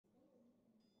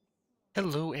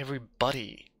Hello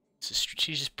everybody, this is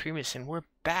Strategist Primus and we're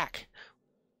back!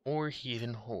 More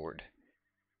Heathen Horde.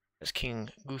 As King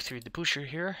Guthrie the Butcher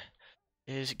here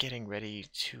is getting ready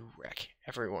to wreck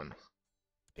everyone.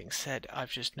 Being said,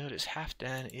 I've just noticed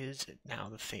Halfdan is now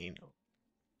the Thane of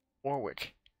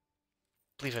Warwick.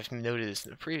 I believe I've noted this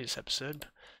in the previous episode,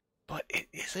 but it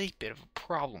is a bit of a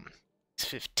problem. He's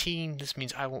 15, this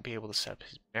means I won't be able to set up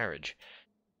his marriage.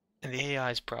 And the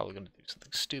AI is probably going to do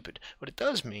something stupid. What it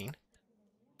does mean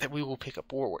that we will pick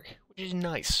up Warwick, which is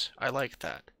nice. I like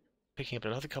that. Picking up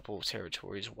another couple of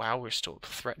territories while we're still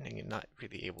threatening and not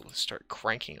really able to start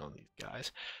cranking on these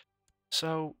guys.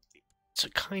 So, it's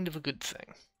a kind of a good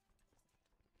thing.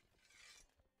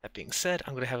 That being said,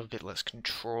 I'm going to have a bit less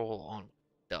control on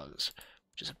what it does,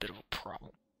 which is a bit of a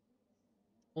problem.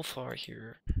 Wolfar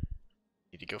here,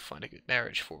 need to go find a good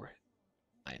marriage for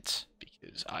Alliance,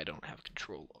 because I don't have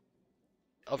control of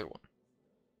the other one.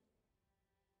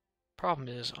 Problem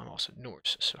is, I'm also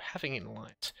Norse, so having an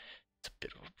alliance is a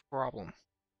bit of a problem.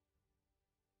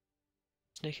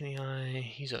 Snake in the Eye,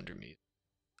 he's under me.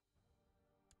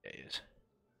 Yeah, he is.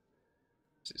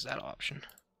 This is that option.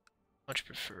 Much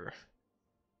prefer.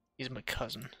 He's my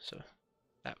cousin, so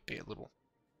that would be a little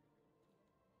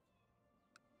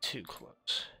too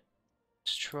close.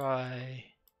 Let's try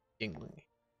England.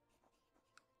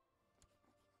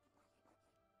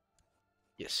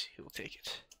 Yes, he will take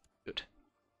it. Good.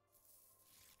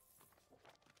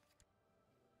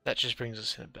 That just brings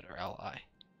us in a better ally.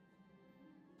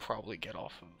 Probably get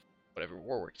off of whatever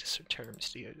Warwick determines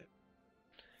to go to.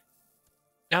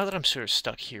 Now that I'm sort of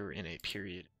stuck here in a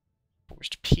period of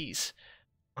forced peace,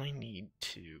 I need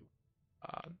to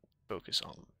focus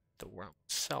on the realm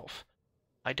itself.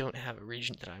 I don't have a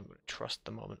regent that I'm going to trust at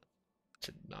the moment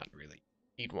to not really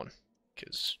need one,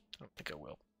 because I don't think I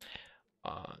will.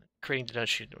 Creating the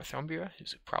Duchy of Northumbria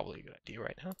is probably a good idea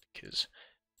right now, because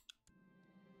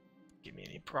give me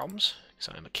any problems,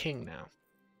 because I'm a king now.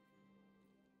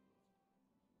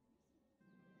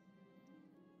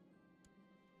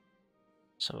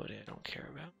 Somebody I don't care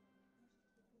about.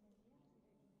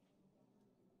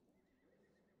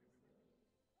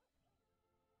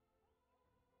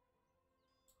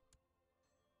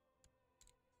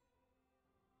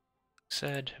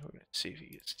 Said, we're going to see if he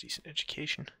gets a decent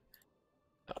education.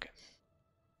 Okay.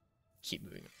 Keep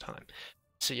moving on time.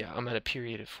 So yeah, I'm at a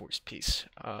period of forced peace.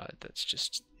 That's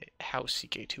just how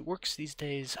CKII works these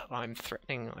days. I'm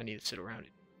threatening, I need to sit around and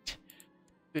eat.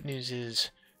 Good news is,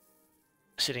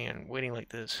 sitting and waiting like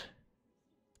this,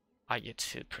 I get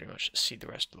to pretty much see the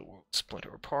rest of the world splinter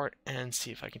apart and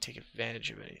see if I can take advantage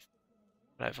of anything.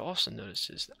 What I've also noticed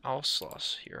is that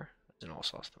Alsace here, as in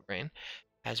Alsace-Lorraine,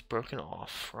 has broken off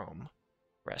from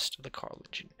the rest of the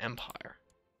Carolingian Empire,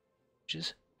 which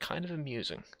is kind of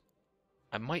amusing.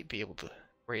 I might be able to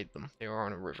raid them. They are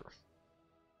on a river.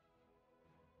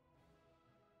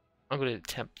 I'm going to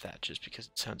attempt that just because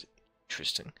it sounds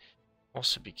interesting.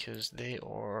 Also because they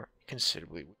are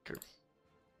considerably weaker.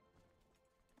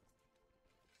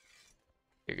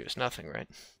 Here goes nothing, right?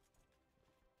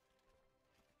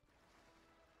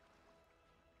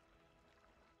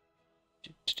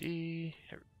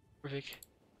 Jorvik.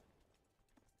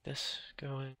 This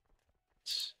going.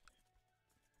 Let's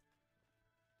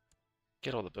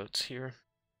get all the boats here.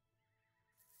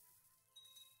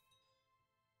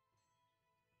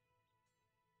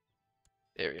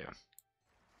 There we go.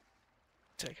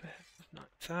 Taking a half of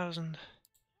 9,000.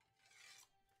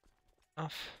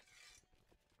 Enough.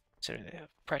 Considering they have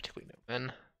practically no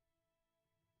men.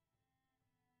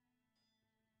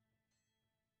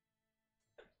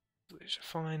 These are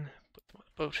fine. Put them on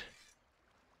a boat.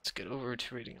 Let's get over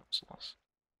to raiding Alsace.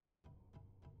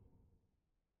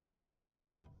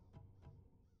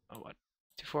 Oh, what?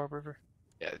 Too far upriver?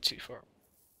 Yeah, too far.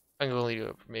 I'm going to only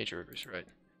go major rivers, right?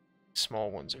 Small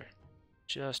ones are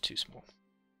just too small.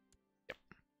 Yep.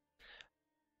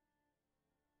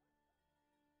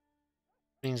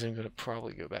 Means I'm going to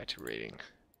probably go back to raiding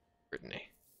Brittany.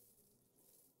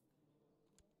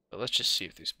 But let's just see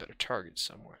if there's better targets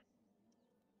somewhere.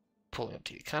 Pulling up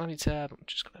the economy tab, I'm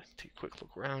just going to take a quick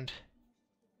look around.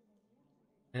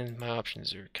 And my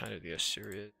options are kind of the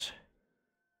Asturias.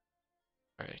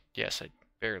 Alright, yes, I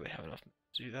barely have enough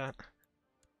to do that.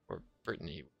 Or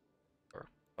Brittany, or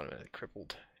fundamentally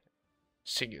crippled.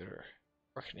 Singular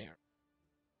Arcanair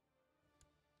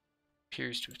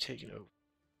appears to have taken over.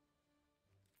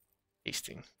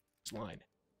 Hastings line.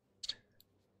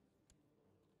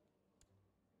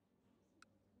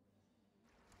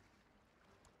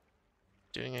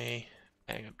 Doing a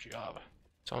bang up job.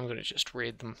 So I'm gonna just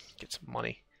raid them, get some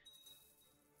money.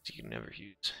 You can never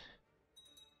use.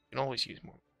 You can always use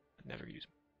more, but never use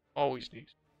more. Always need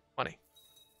money.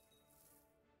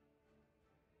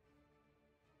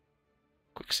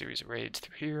 Quick series of raids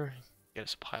through here. Get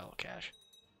us a pile of cash.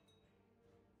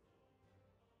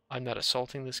 I'm not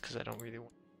assaulting this because I don't really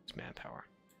want to use manpower.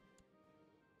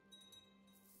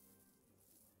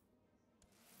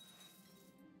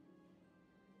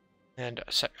 And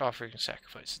offering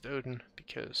sacrifices to Odin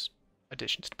because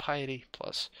additions to piety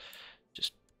plus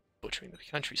just butchering the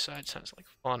countryside sounds like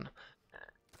fun.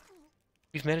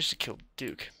 We've managed to kill the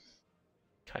Duke.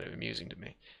 Kind of amusing to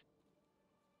me.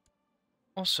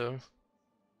 Also,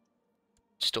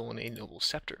 stolen a noble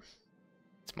scepter.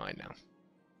 It's mine now.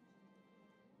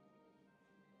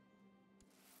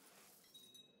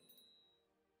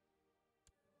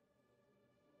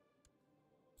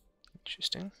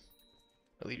 Interesting.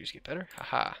 My leaders get better.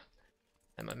 Haha.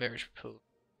 And my marriage proposal.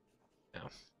 No.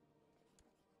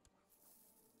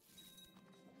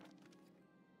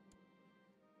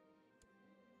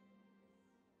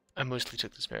 I mostly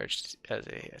took this marriage as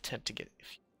an attempt to get a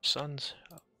few sons.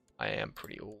 I am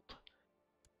pretty old.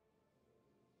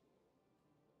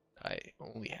 I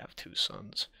only have 2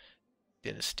 sons.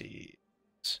 Dynasty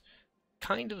is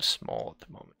kind of small at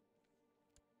the moment.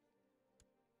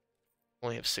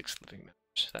 Only have 6 living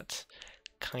members. That's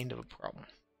kind of a problem.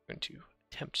 I'm going to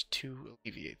attempt to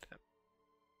alleviate that.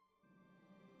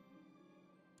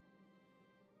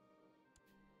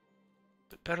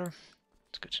 A bit better.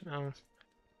 It's good to know.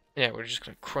 Yeah, we're just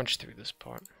going to crunch through this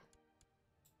part.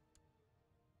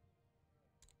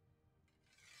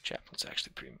 Chaplain's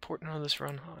actually pretty important on this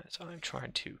run, so I'm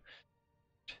trying to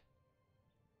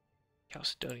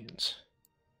Chalcedonians.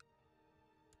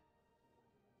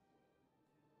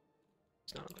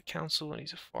 He's not on the council, and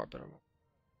he's a far better one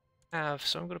to have,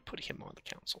 so I'm going to put him on the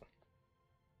council.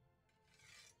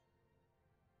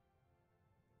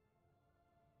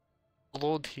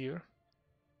 Lord here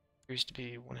appears to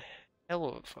be one hell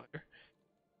of a fighter.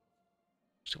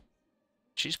 So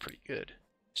she's pretty good,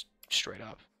 straight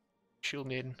up. Shield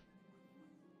Maiden.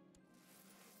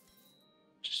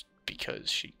 Just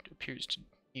because she appears to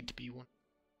need to be one.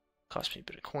 Cost me a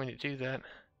bit of coin to do that,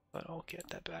 but I'll get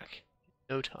that back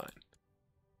in no time.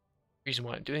 The reason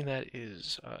why I'm doing that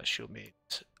is Shield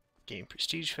Maidens gain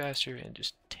prestige faster and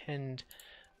just tend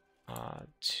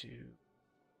to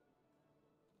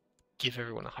give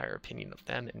everyone a higher opinion of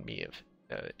them and me,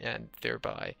 and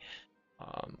thereby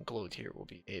Glowed here will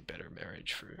be a better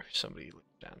marriage for somebody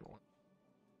down the line.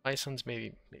 My sons,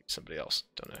 maybe somebody else,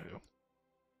 don't know who.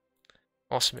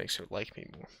 Also makes her like me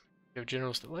more. If you have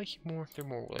generals that like you more, they're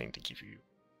more willing to give you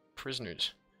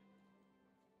prisoners.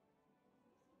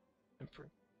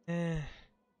 I'd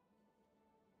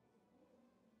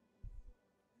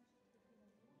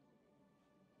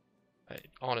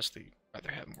honestly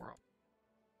rather have more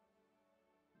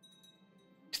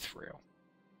thrill.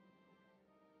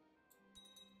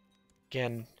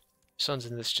 Again, sons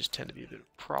in this just tend to be a bit of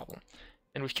a problem.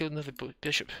 And we've killed another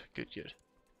bishop. Good.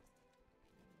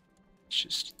 It's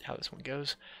just how this one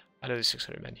goes. I know there's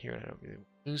 600 men here, and I don't really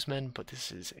lose men, but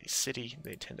this is a city.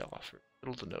 They tend to offer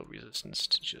little to no resistance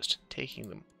to just taking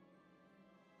them.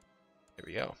 There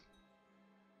we go.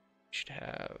 We should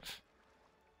have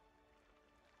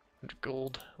 100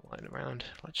 gold lying around.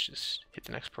 Let's just hit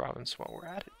the next province while we're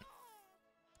at it.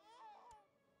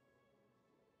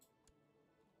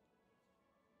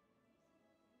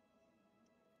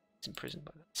 He's imprisoned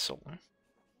by that Sultan.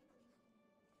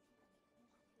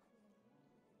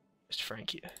 Just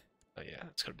Frankia. Oh yeah,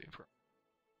 that's gonna be a problem.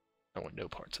 I want no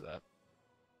parts of that.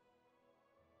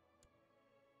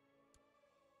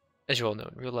 As you all know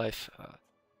in real life,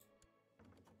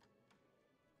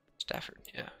 Stafford,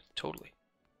 yeah, totally.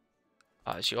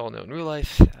 As you all know in real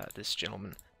life, this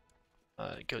gentleman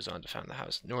goes on to found the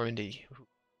House of Normandy, who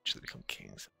actually become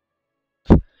kings.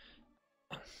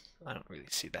 I don't really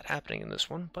see that happening in this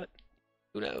one, but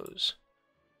who knows?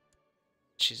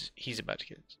 He's about to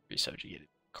get resubjugated,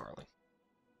 Carling.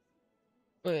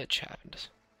 Which happened.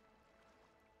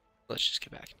 Let's just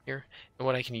get back in here. And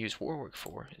what I can use Warwick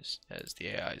for is, as the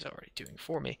AI is already doing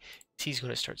for me, is he's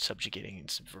going to start subjugating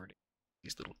and subverting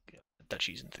these little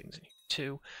duchies and things in here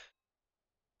too.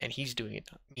 And he's doing it,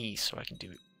 not me, so I can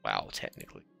do it well,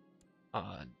 technically.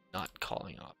 Not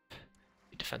calling up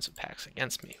the defensive packs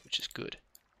against me, which is good.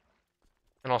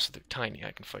 And also they're tiny,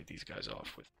 I can fight these guys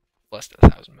off with less than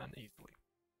 1,000 men easily.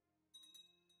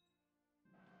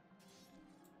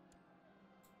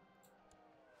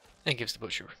 And it gives the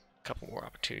butcher a couple more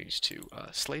opportunities to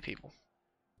slay people.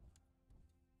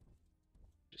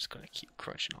 Just gonna keep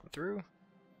crunching on through.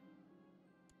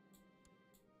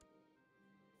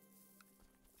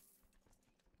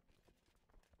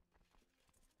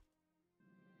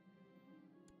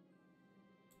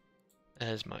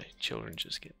 as my children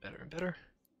just get better and better.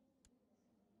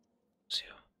 So,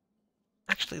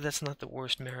 actually, that's not the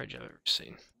worst marriage I've ever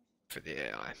seen for the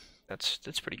AI. That's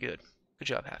pretty good. Good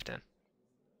job, Halfdan.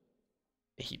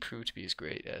 He proved to be as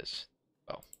great as,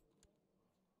 well,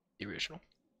 the original.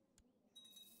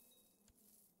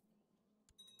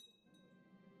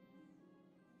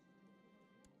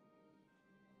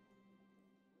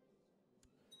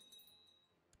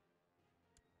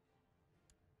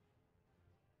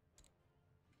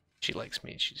 She likes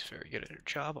me. She's very good at her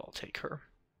job. I'll take her.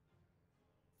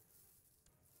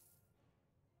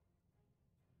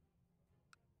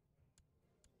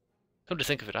 Come to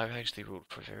think of it, I've actually ruled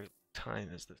for a very long time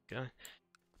as this guy.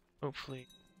 Hopefully,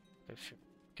 I feel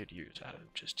good years out of him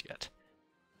just yet.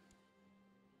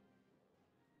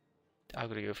 I'm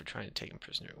gonna go for trying to take him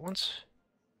prisoner at once.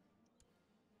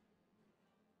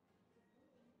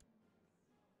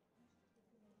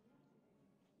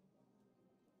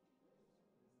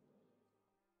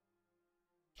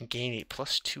 And gain a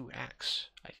 +2 axe.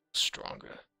 I feel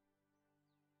stronger.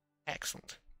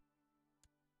 Excellent.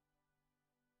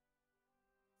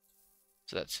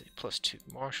 So that's a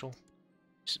 +2 martial.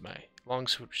 This is my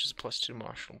longsword, which is a +2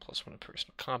 martial and +1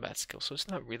 personal combat skill. So it's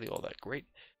not really all that great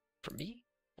for me.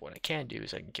 What I can do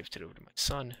is I can gift it over to my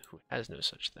son, who has no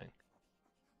such thing.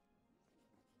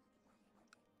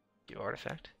 The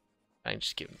artifact. I can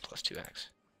just give him +2 axe.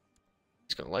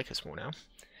 He's going to like us more now.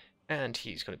 And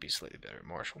he's going to be slightly better at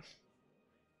martial.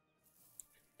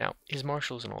 Now, his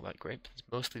martial isn't all that great, but it's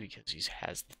mostly because he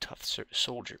has the tough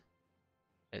soldier.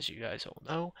 As you guys all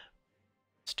know,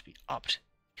 it's to be upped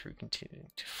through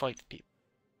continuing to fight the people.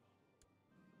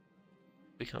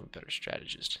 Become a better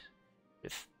strategist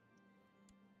with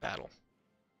battle.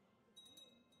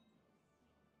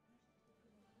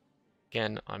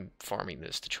 Again, I'm farming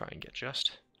this to try and get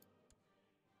just.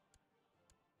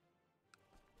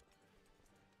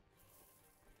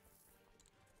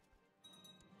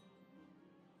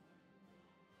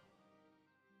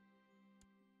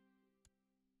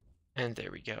 And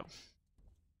there we go.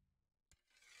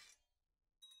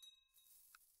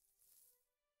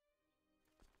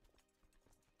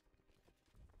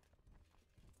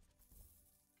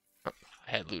 Oh,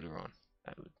 I had looter on.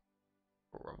 That would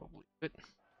probably do it.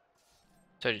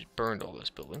 So I just burned all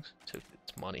those buildings, took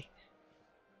its money.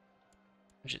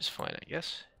 Which is fine, I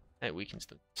guess. That weakens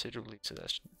them considerably, so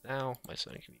that's now my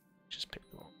son can just pick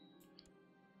them all.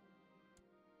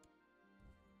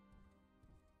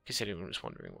 In case anyone was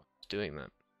wondering why I was doing that.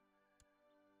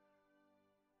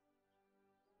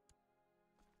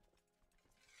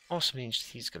 Also means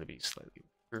he's going to be slightly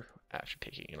weaker after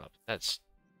picking it up. That's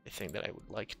the thing that I would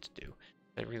like to do.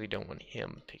 I really don't want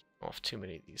him picking off too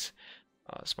many of these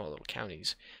small little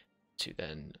counties to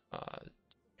then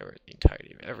inherit the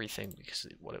entirety of everything, because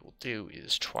what it will do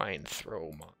is try and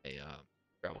throw my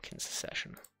Gravelkin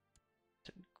secession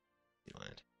to the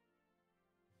land.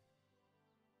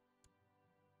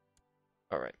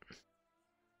 Alright.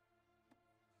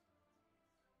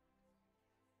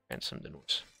 Ransom the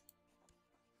Norse.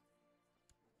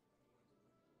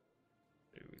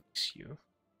 Release you.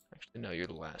 Actually, no, you're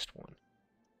the last one.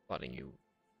 Letting you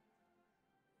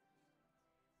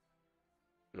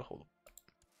to hold.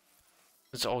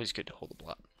 It's always good to hold a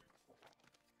blot.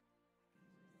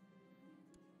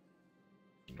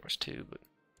 Norse too, but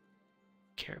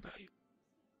I care about you.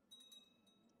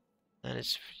 And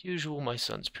as usual, my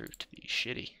son's proved to be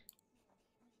shitty.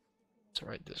 It's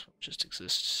alright, this one just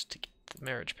exists to get the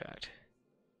marriage pact.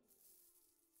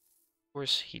 Of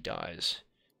course, he dies.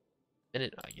 And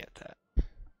I get that.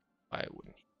 Why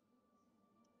wouldn't he?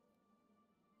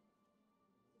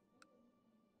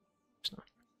 It's not.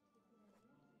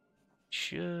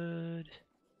 Should.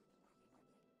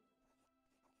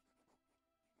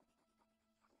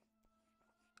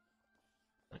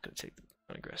 Not gonna take the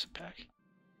unaggressive pack.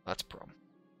 That's a problem.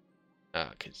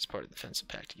 Because it's part of the defensive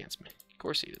pact against me. Of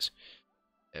course he is.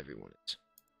 Everyone is.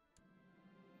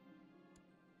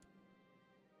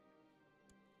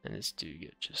 And this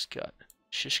dude just got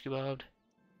shish kebabbed.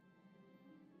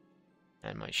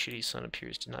 And my shitty son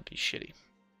appears to not be shitty.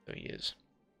 So he is.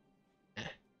 Eh.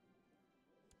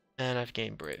 And I've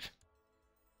gained brave.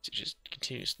 To just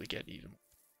continuously get even.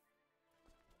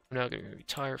 I'm now going to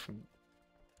retire from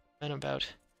men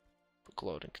about. Put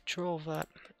Gloat in control of that.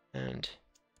 And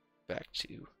back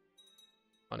to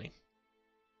money.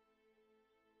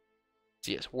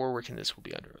 So yes, Warwick in this will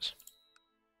be under us.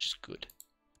 Which is good.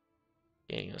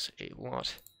 Gaining us a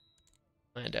lot.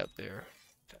 Land out there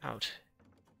without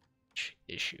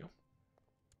issue.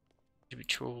 To be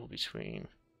trolled between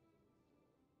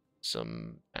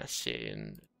some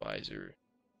Assayan advisor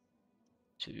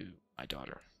to my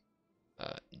daughter.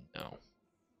 No.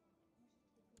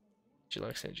 She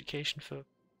likes education, folk.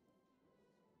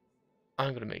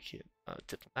 I'm gonna make it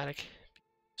diplomatic.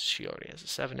 She already has a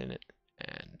 7 in it,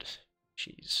 and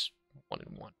she's 1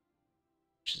 in 1,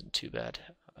 which isn't too bad.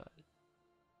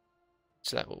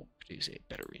 So that will produce a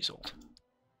better result.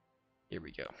 Here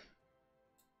we go.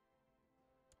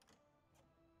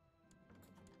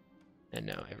 And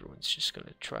now everyone's just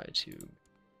gonna try to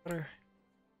daughter.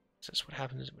 That's what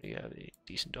happens when you have a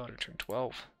decent daughter turn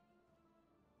 12.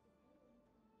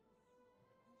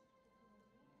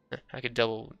 I could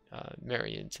double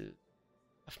marry into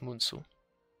Afmunsul.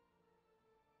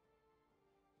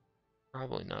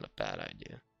 Probably not a bad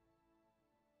idea.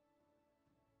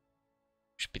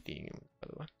 Should be the England, by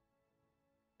the way.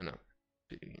 No,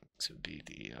 this would be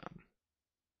the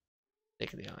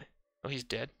Snake of the Eye. Oh, he's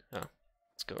dead? Oh,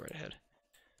 let's go right ahead.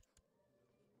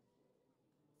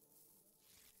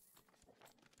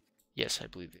 Yes, I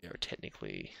believe they are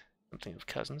technically something of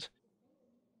cousins.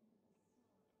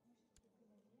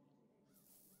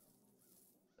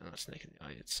 No, it's Snake of the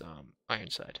Eye. It's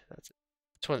Ironside. That's it.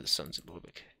 It's one of the sons of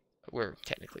Warwick. We're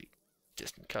technically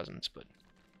distant cousins, but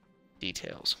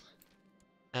details.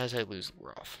 As I lose the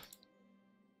Wrath.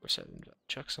 Of course, I haven't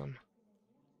chuck some.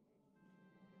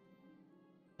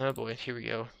 Oh boy, here we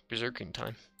go. Berserking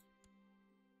time.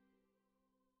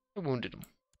 I wounded him.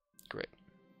 Great.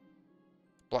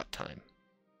 Blot time.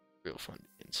 Real fun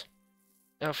begins.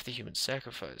 Now for the human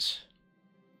sacrifice.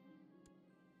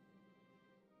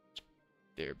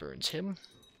 There burns him.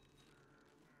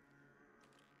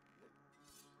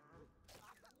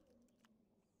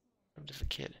 What to the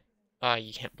kid? Ah,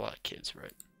 you can't block kids,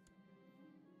 right?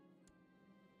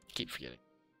 Keep forgetting.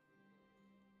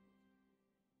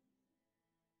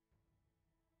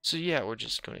 So yeah, we're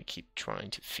just going to keep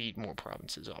trying to feed more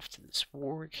provinces off to this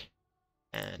Warwick,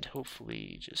 and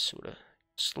hopefully just sort of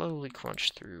slowly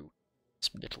crunch through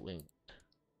this Middle England. The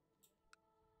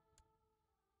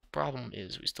problem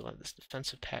is we still have this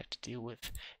defensive pact to deal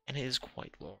with, and it is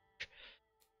quite large.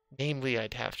 Namely,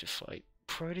 I'd have to fight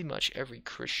pretty much every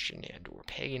Christian and or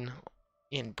pagan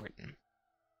in Britain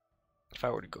if I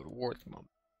were to go to war at the moment.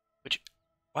 Which,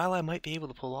 while I might be able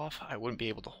to pull off, I wouldn't be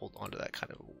able to hold on to that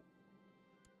kind of a war.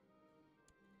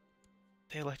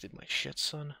 They elected my shit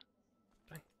son.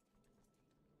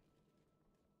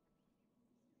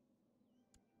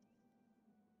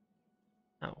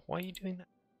 Now, why are you doing that?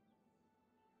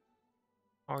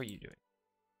 How are you doing?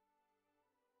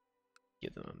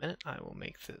 Give them a minute. I will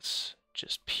make this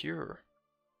just pure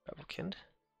Gravelkind,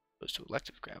 opposed to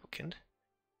elective Gravelkind.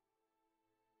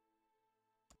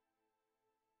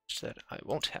 So that I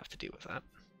won't have to deal with that.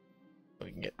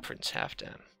 We can get Prince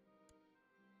Halfdan.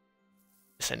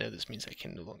 Yes, I know this means I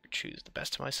can no longer choose the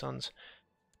best of my sons.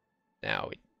 Now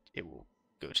it will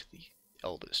go to the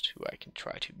eldest, who I can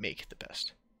try to make the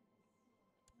best.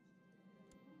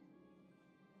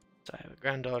 So I have a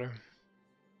granddaughter.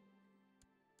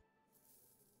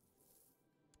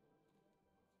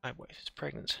 My wife is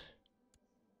pregnant.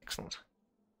 Excellent.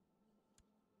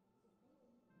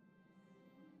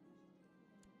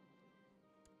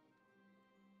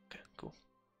 Okay, cool.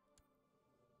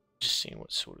 Just seeing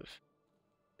what sort of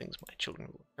things my children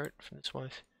will inherit from this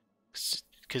wife.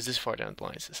 Because this far down the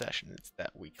line of succession, it's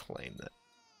that we claim that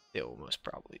they will most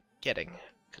probably be getting,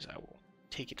 because I will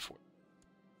take it for them.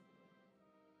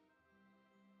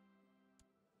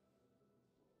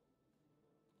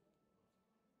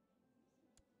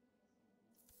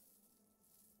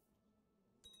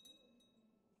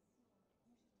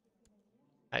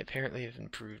 I apparently have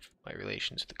improved my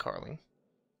relations with the Carling.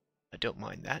 I don't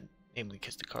mind that, namely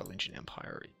because the Carolingian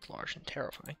Empire is large and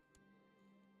terrifying.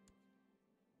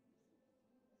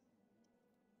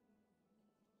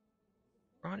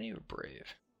 Brawny or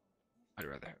brave? I'd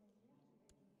rather have.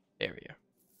 There we go.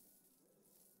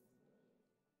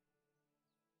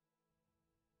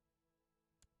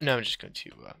 Now I'm just going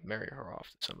to marry her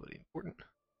off to somebody important.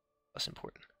 Less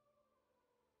important.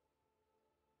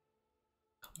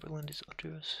 Cumberland is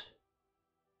under us.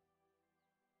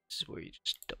 This is where you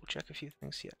just double check a few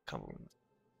things. Yeah, Cumberland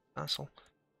castle.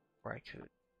 Where I could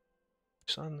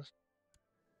sons,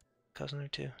 cousin or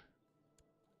two.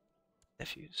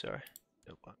 Nephews, sorry.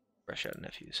 Nope, fresh out of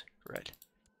nephews. Right.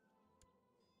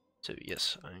 So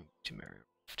yes, I'm going to marry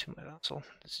off to my vassal.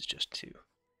 This is just to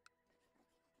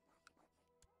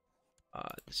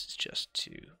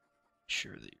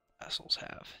ensure that your vassals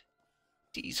have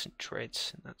decent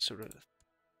traits and that sort of,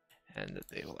 and that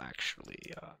they will actually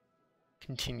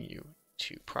continue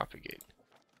to propagate.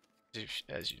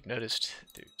 As you've noticed,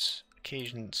 there's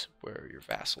occasions where your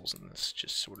vassals in this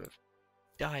just sort of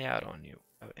die out on you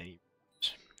without any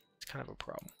reasons. It's kind of a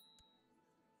problem.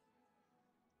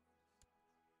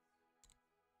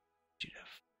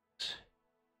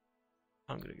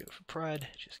 I'm gonna go for pride,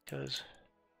 just because.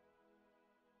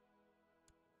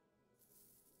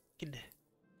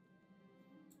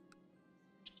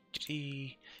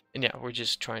 And yeah, we're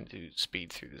just trying to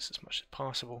speed through this as much as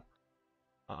possible,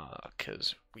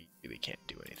 because we really can't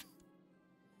do anything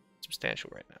substantial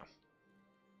right now.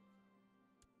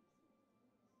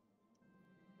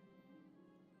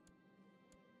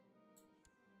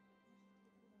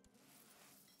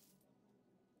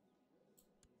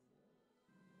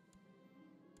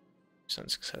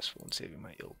 Unsuccessful in saving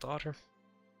my ill daughter.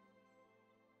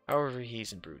 However,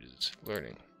 he's in Brutus,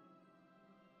 learning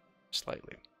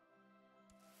slightly.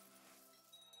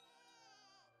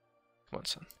 Come on,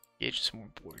 son. Engage some more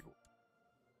border.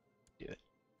 Do it.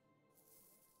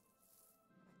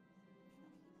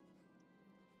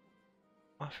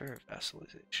 Offer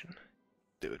vassalization.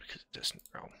 Do it because it doesn't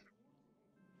realm.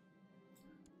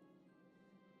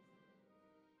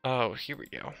 Oh, here we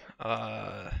go.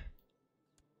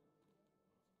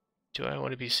 Do I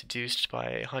want to be seduced by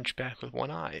a hunchback with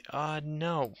one eye?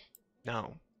 No.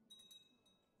 No.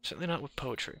 Certainly not with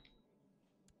poetry.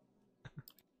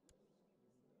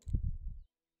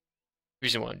 The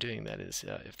reason why I'm doing that is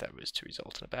if that was to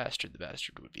result in a bastard, the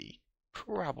bastard would be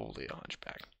probably a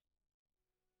hunchback.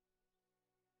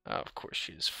 Of course,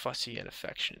 she is fussy and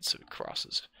affectionate, so it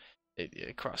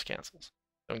cross-cancels.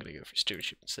 I'm going to go for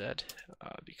stewardship instead,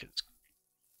 because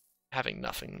having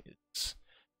nothing is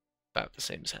about the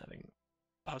same as having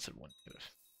positive one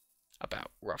negative. About,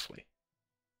 roughly.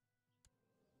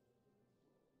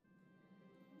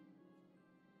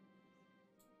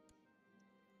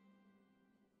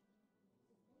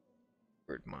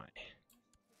 Word my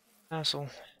vassal.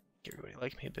 Get everybody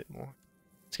like me a bit more.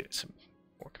 Let's get some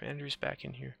more commanders back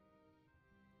in here.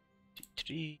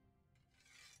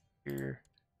 Here.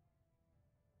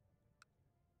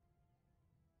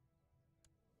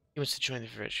 He wants to join the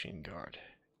Varangian Guard.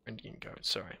 Varangian Guard,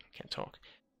 sorry, can't talk.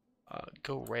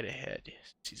 Go right ahead,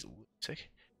 since he's a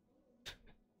lunatic.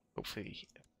 Hopefully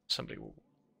somebody will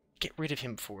get rid of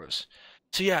him for us.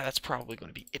 So yeah, that's probably going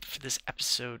to be it for this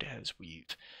episode, as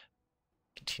we've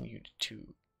continued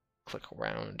to click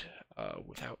around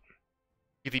without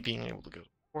really being able to go to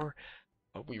war.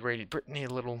 We raided Brittany a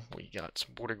little. We got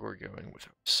some border war going with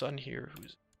our son here,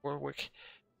 who's Warwick,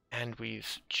 and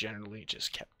we've generally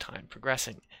just kept time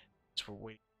progressing. So we're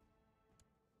waiting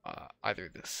either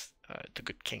the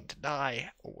good king to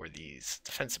die, or these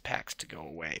defensive pacts to go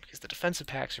away, because the defensive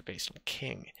pacts are based on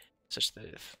king, such that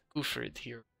if Ufrid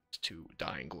here is to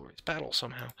die in glorious battle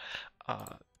somehow,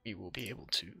 we will be able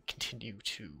to continue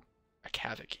to wreak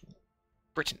havoc in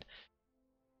Britain.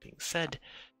 Being said,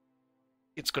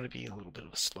 it's going to be a little bit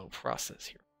of a slow process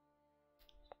here.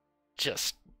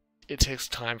 It takes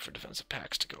time for defensive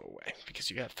packs to go away, because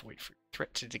you have to wait for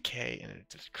threat to decay, and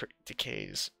it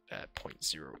decays at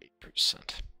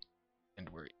 0.08%, and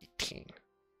we're 18.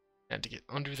 And to get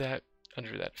under that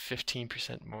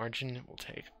 15% margin, it will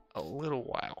take a little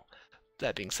while.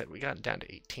 That being said, we got down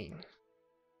to 18.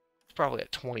 It's probably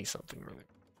at 20 something really.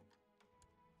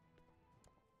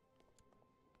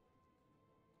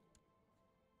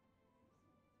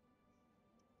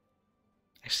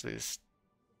 Actually, this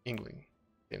England,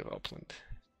 Thane of Upland,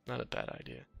 not a bad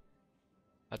idea.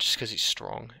 Just because he's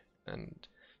strong, and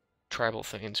tribal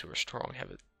Thanes who are strong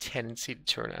have a tendency to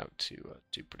turn out to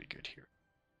do pretty good here.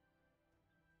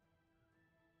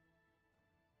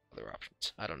 Other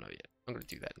options, I don't know yet. I'm going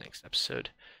to do that next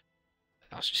episode.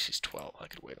 He's 12, I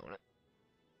could wait on it.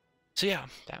 So yeah,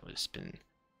 that has been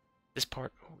this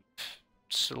part. We've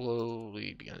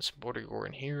slowly begun some border war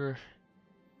in here.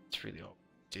 That's really all we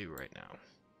do right now.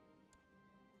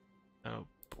 Oh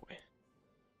boy.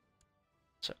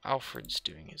 So Alfred's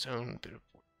doing his own bit of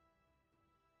work.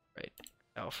 Right,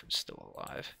 Alfred's still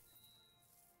alive.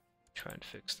 Try and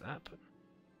fix that, but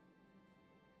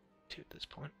two at this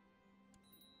point.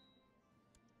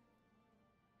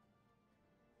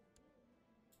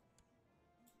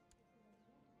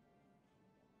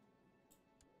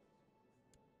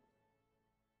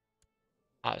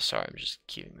 Sorry, I'm just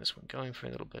keeping this one going for a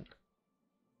little bit.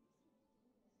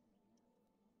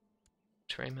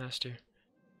 Terrain Master.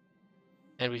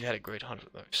 And we've had a great hunt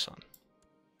with our son.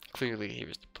 Clearly,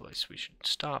 here's the place we should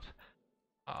stop,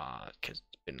 because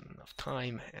it's been enough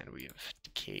time, and we have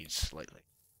decayed slightly.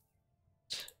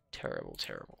 It's a terrible,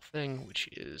 terrible thing, which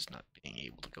is not being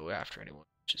able to go after anyone,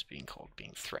 which is being called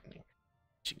being threatening.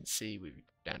 As you can see, we're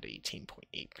down to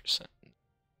 18.8% in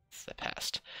the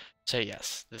past. So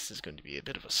yes, this is going to be a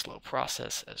bit of a slow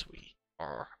process, as we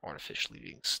are artificially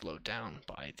being slowed down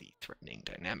by the threatening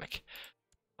dynamic.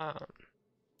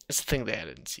 It's the thing they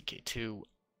added in CKII.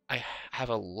 I have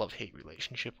a love-hate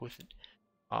relationship with it.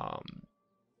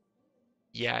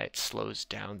 yeah, it slows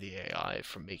down the AI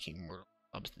from making more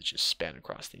hubs that just span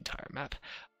across the entire map,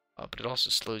 but it also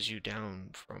slows you down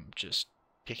from just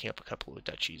picking up a couple of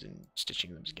duchies and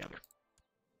stitching them together,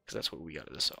 because that's what we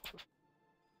got this off of.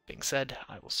 Being said,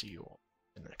 I will see you all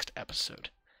in the next episode.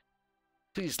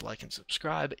 Please like and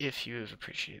subscribe if you have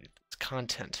appreciated this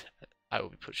content. I will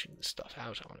be pushing this stuff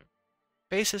out on a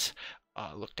basis.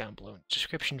 Look down below in the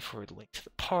description for the link to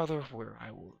the parlor where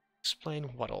I will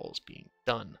explain what all is being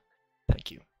done.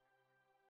 Thank you.